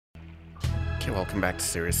Okay, welcome back to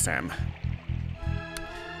Serious Sam.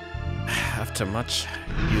 After much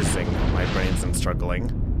using my brains and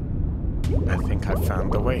struggling, I think I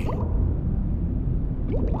found the way.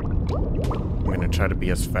 I'm gonna try to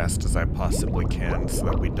be as fast as I possibly can so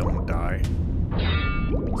that we don't die.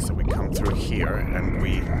 So we come through here and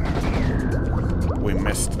we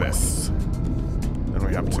missed this. Then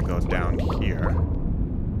we have to go down here.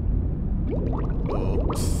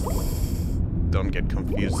 Oops. Don't get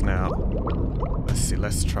confused now. Let's see,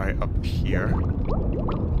 let's try up here.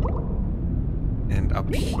 And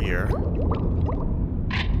up here.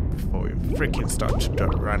 Before we freaking start to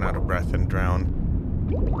run out of breath and drown.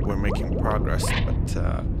 We're making progress, but,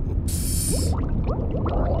 oops.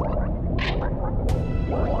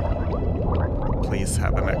 Please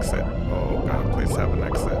have an exit. Oh god, please have an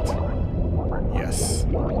exit. Yes.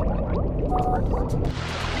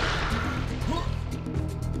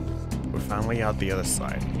 We're finally out the other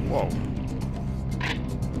side. Whoa.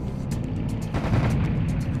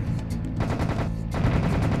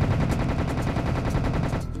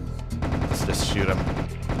 Let's just shoot him.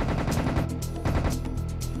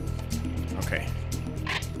 Okay.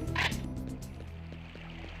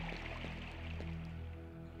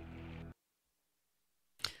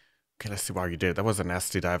 Okay, let's see what you did. That was a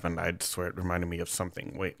nasty dive, and I swear it reminded me of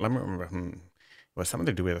something. Wait, let me remember. It was something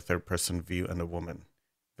to do with a third-person view and a woman.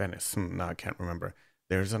 Venice. No, I can't remember.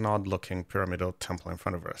 There's an odd-looking pyramidal temple in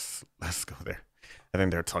front of us. Let's go there. I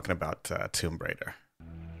think they're talking about Tomb Raider.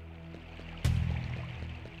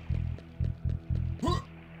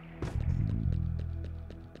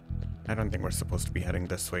 I don't think we're supposed to be heading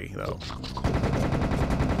this way, though.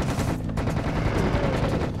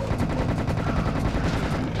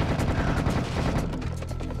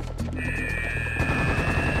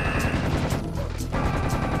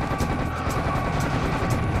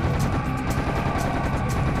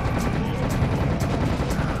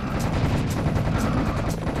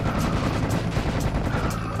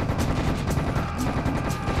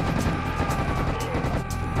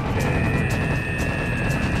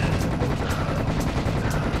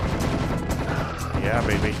 Yeah,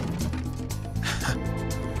 baby.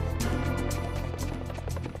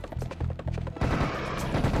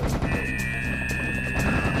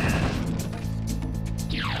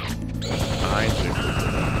 Behind you.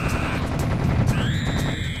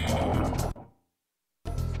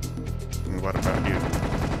 And what about you?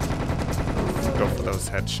 Go for those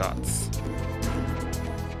headshots.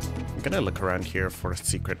 I'm gonna look around here for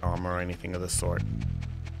secret armor or anything of the sort.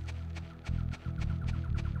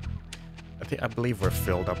 I believe we're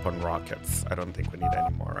filled up on rockets. I don't think we need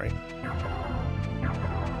any more, right?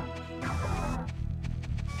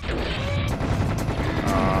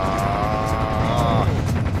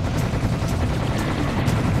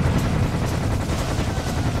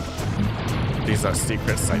 These are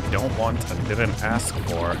secrets I don't want and didn't ask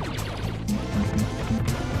for.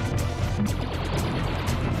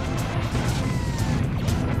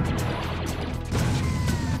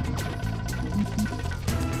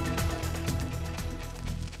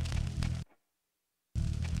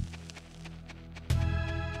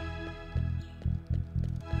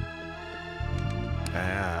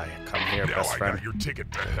 Come here, now best friend. I got your ticket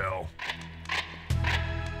to hell.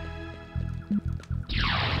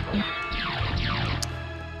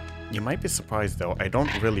 You might be surprised though, I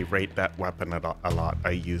don't really rate that weapon a lot.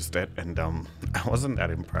 I used it and I wasn't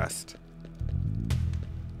that impressed.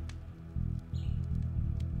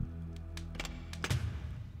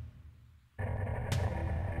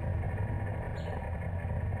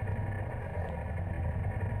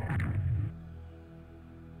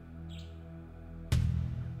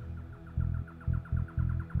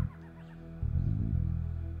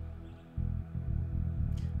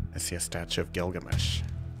 I see a statue of Gilgamesh.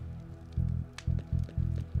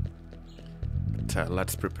 But,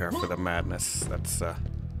 let's prepare for the madness that's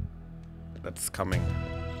coming.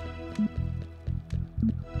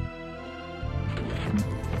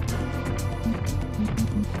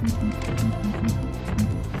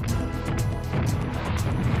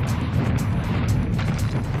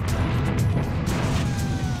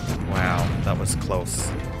 Wow, that was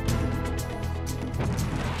close.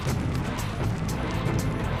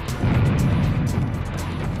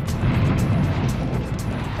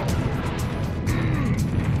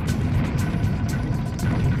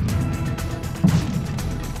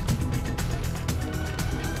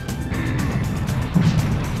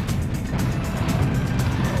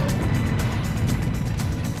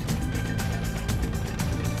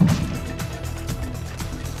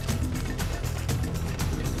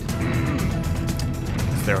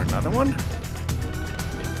 Is there another one?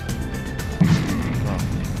 Oh.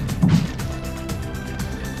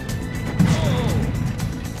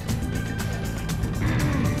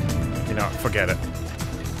 Forget it.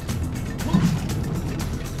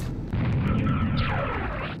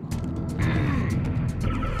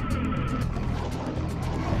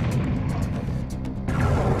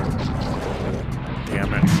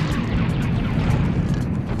 Damn it.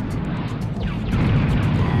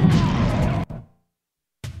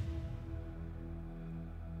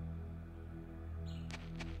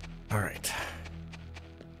 All right.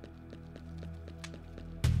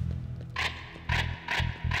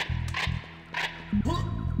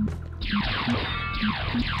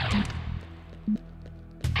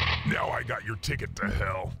 Now I got your ticket to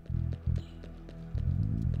hell.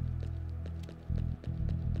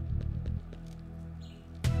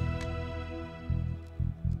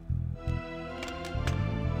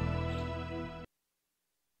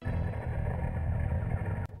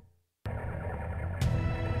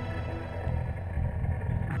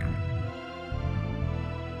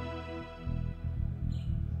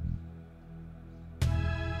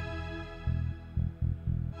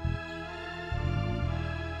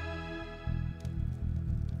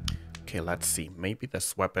 Okay, let's see. Maybe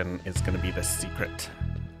this weapon is going to be the secret.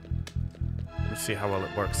 Let's see how well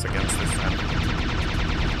it works against this enemy.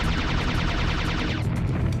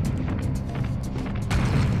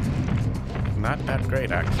 Not that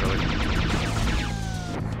great, actually.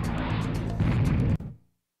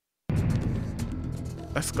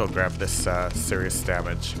 Let's go grab this serious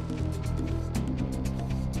damage.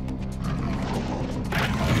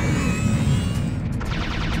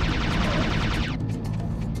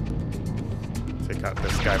 Take out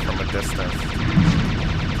this guy from a distance.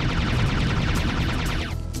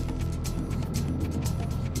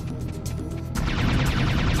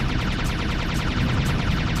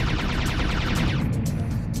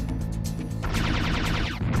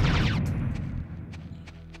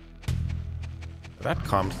 That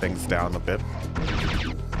calmed things down a bit.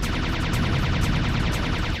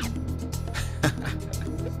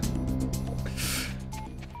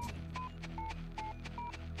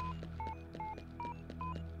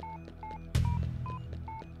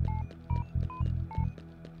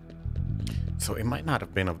 So it might not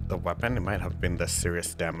have been the weapon, it might have been the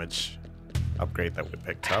serious damage upgrade that we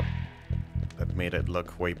picked up that made it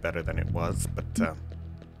look way better than it was, but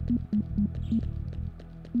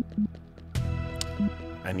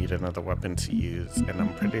I need another weapon to use, and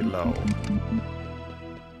I'm pretty low.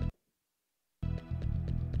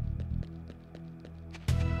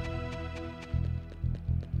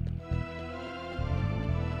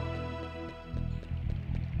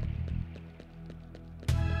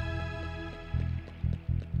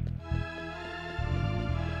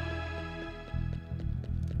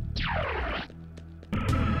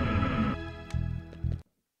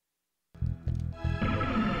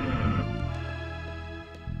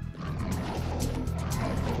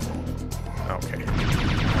 Okay.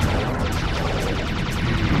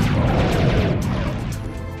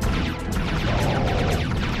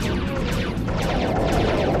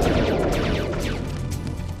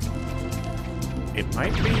 It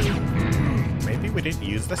might be... Maybe we didn't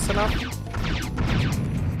use this enough?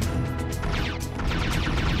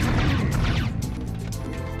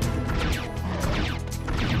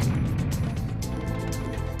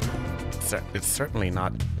 It's certainly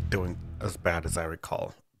not doing as bad as I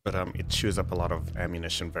recall. But it chews up a lot of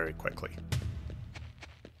ammunition very quickly.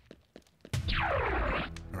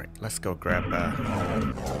 Alright, let's go grab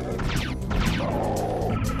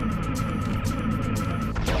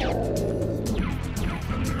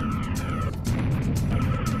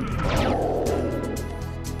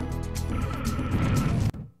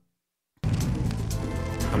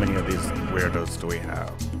how many of these weirdos do we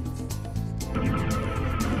have?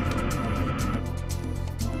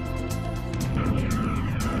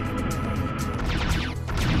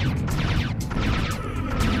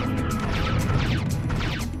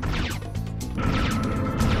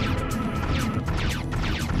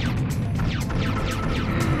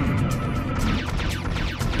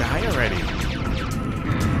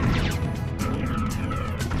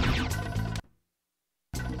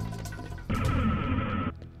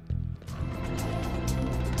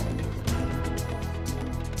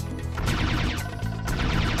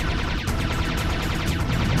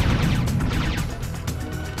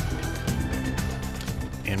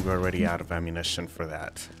 And we're already out of ammunition for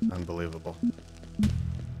that. Unbelievable.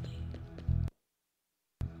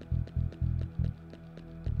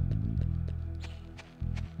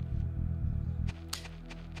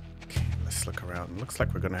 Okay, let's look around. Looks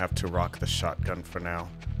like we're gonna have to rock the shotgun for now.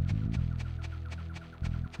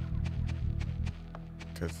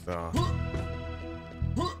 Because,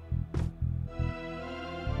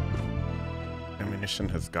 ammunition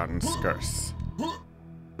has gotten scarce.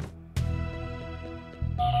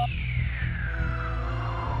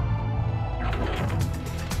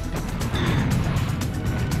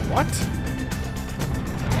 What?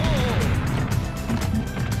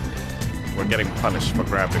 We're getting punished for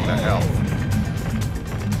grabbing the health.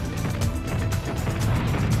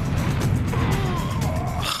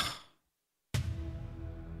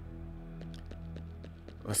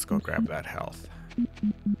 Let's go grab that health.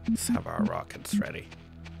 Let's have our rockets ready.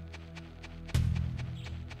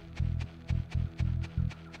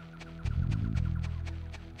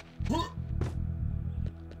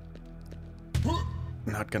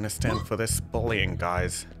 Not gonna stand for this bullying,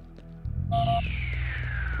 guys.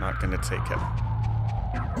 Not gonna take it.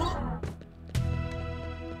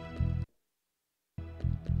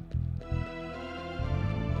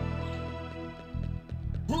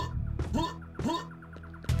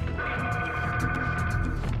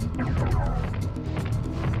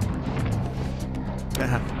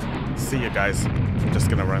 See you guys. I'm just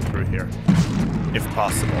gonna run through here. If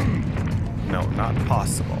possible. No, not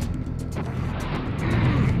possible.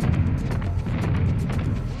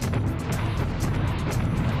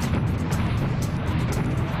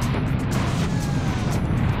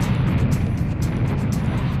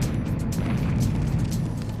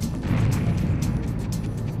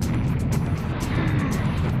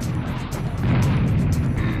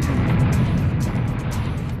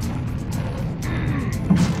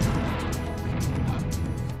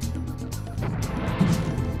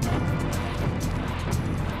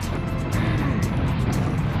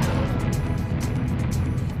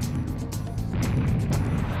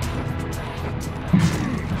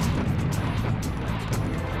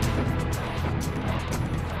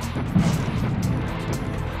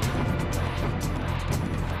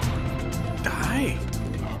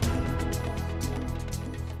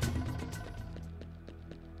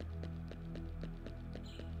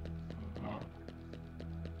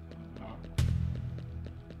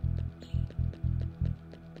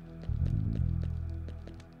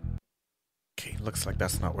 Looks like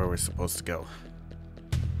that's not where we're supposed to go.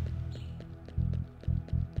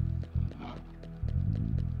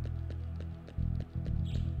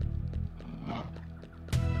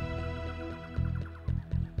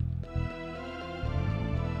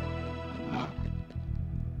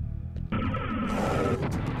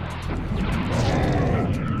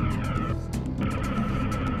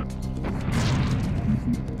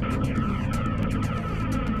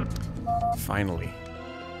 Finally.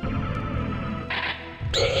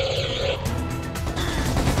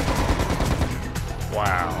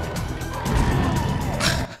 Wow.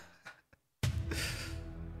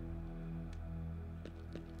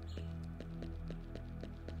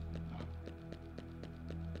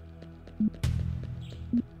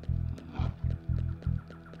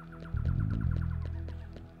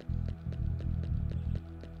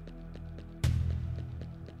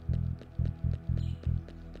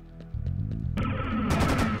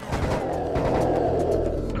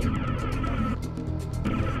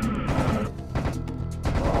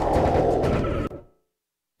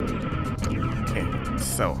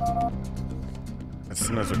 So, as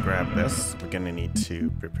soon as we grab this, we're gonna need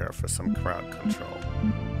to prepare for some crowd control.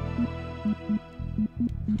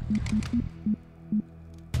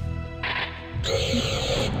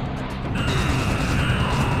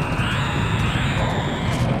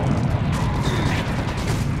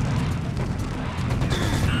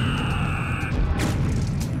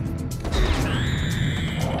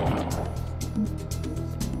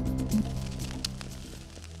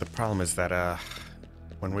 The problem is that,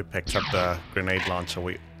 when we picked up the grenade launcher,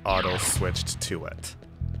 we auto-switched to it.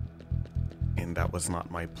 And that was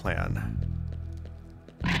not my plan.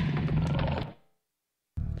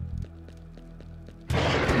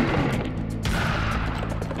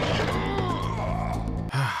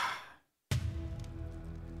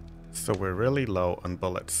 So we're really low on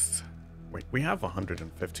bullets. Wait, we have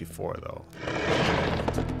 154 though.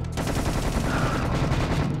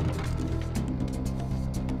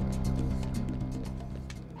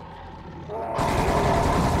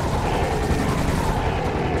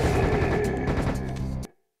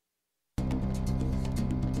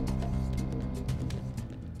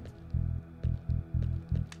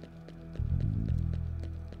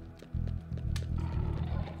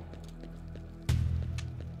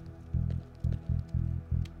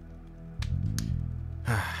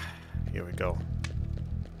 Here we go.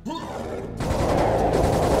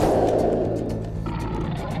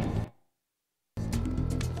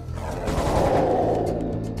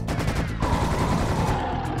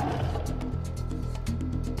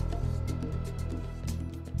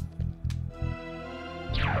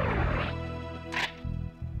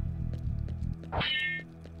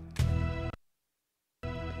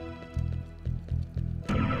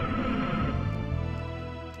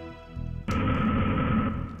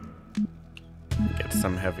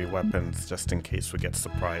 some heavy weapons just in case we get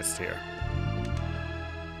surprised here.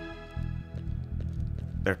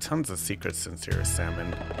 There are tons of secrets in Serious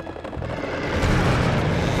Salmon.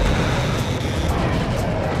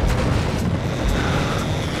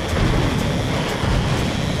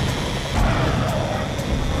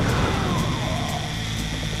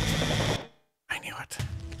 I knew it.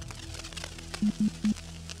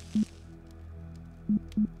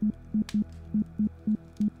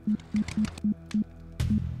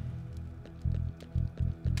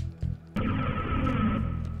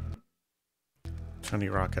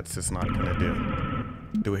 Rockets is not gonna do.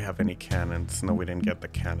 Do we have any cannons? No, we didn't get the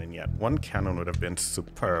cannon yet. One cannon would have been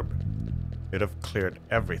superb. It would have cleared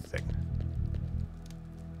everything.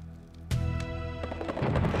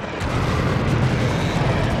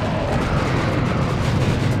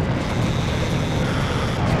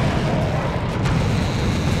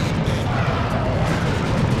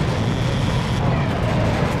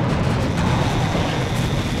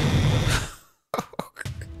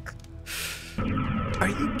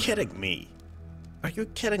 Kidding me? Are you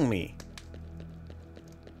kidding me?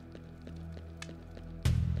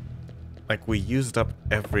 Like, we used up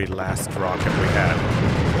every last rocket we had,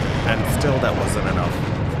 and still that wasn't enough.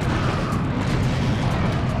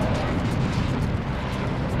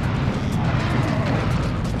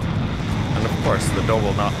 And of course, the door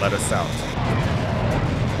will not let us out.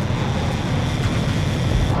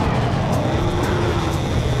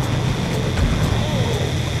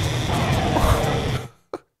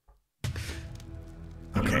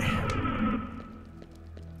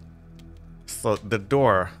 So the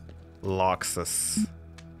door locks us.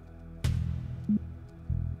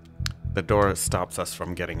 The door stops us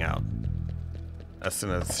from getting out as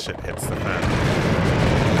soon as shit hits the fan.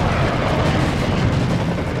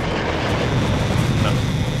 No.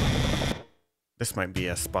 This might be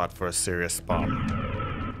a spot for a serious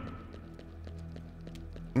bomb.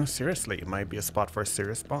 No, seriously, it might be a spot for a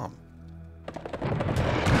serious bomb.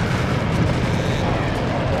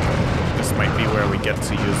 This might be where we get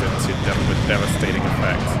to use it with devastating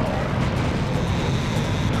effect.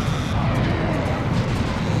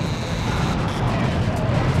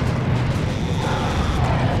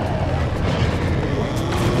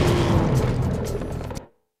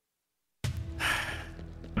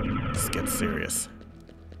 Let's get serious.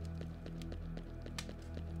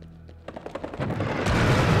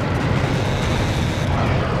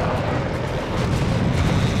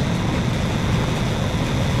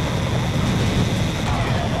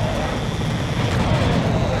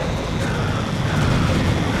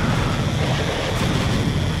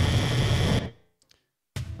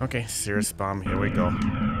 Okay, serious bomb, here we go.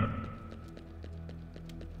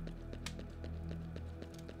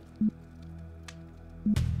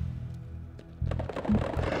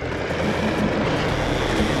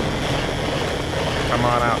 Come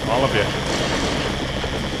on out, all of you.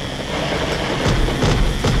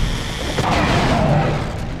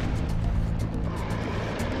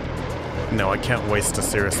 No, I can't waste a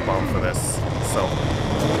serious bomb for this, so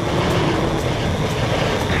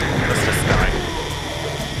let's just die.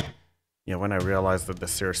 Yeah, when I realized that the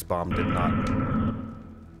Cirrus bomb did not...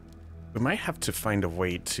 We might have to find a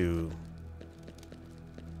way to...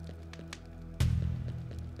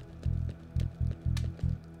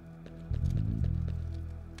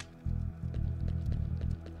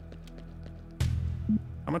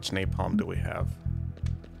 How much napalm do we have?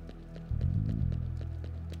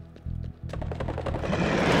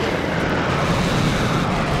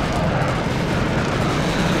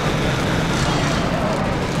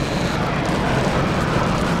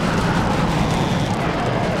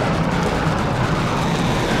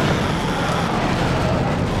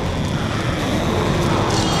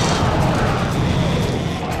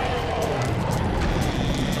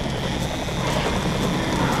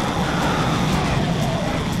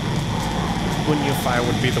 Fire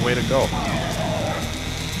would be the way to go.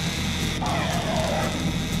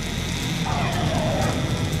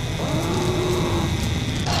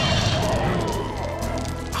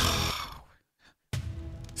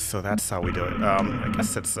 So that's how we do it. I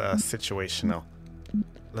guess it's situational.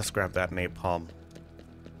 Let's grab that napalm.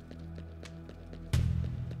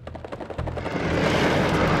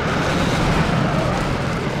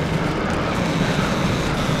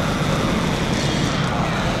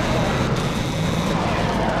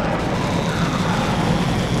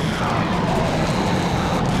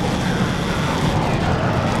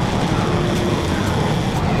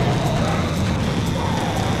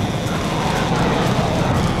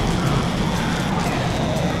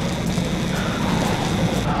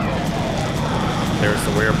 There's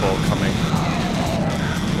the weird bull coming.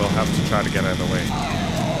 We'll have to try to get out of the way.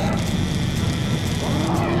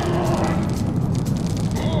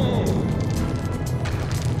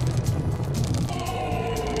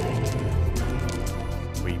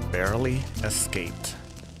 barely escaped.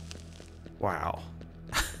 Wow.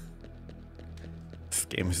 This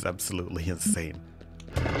game is absolutely insane.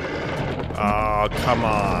 Oh, come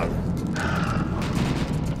on.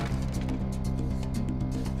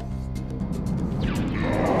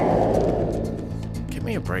 Give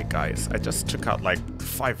me a break, guys. I just took out like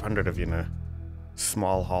 500 of you in a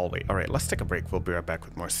small hallway. Alright, let's take a break. We'll be right back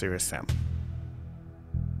with more Serious Sam.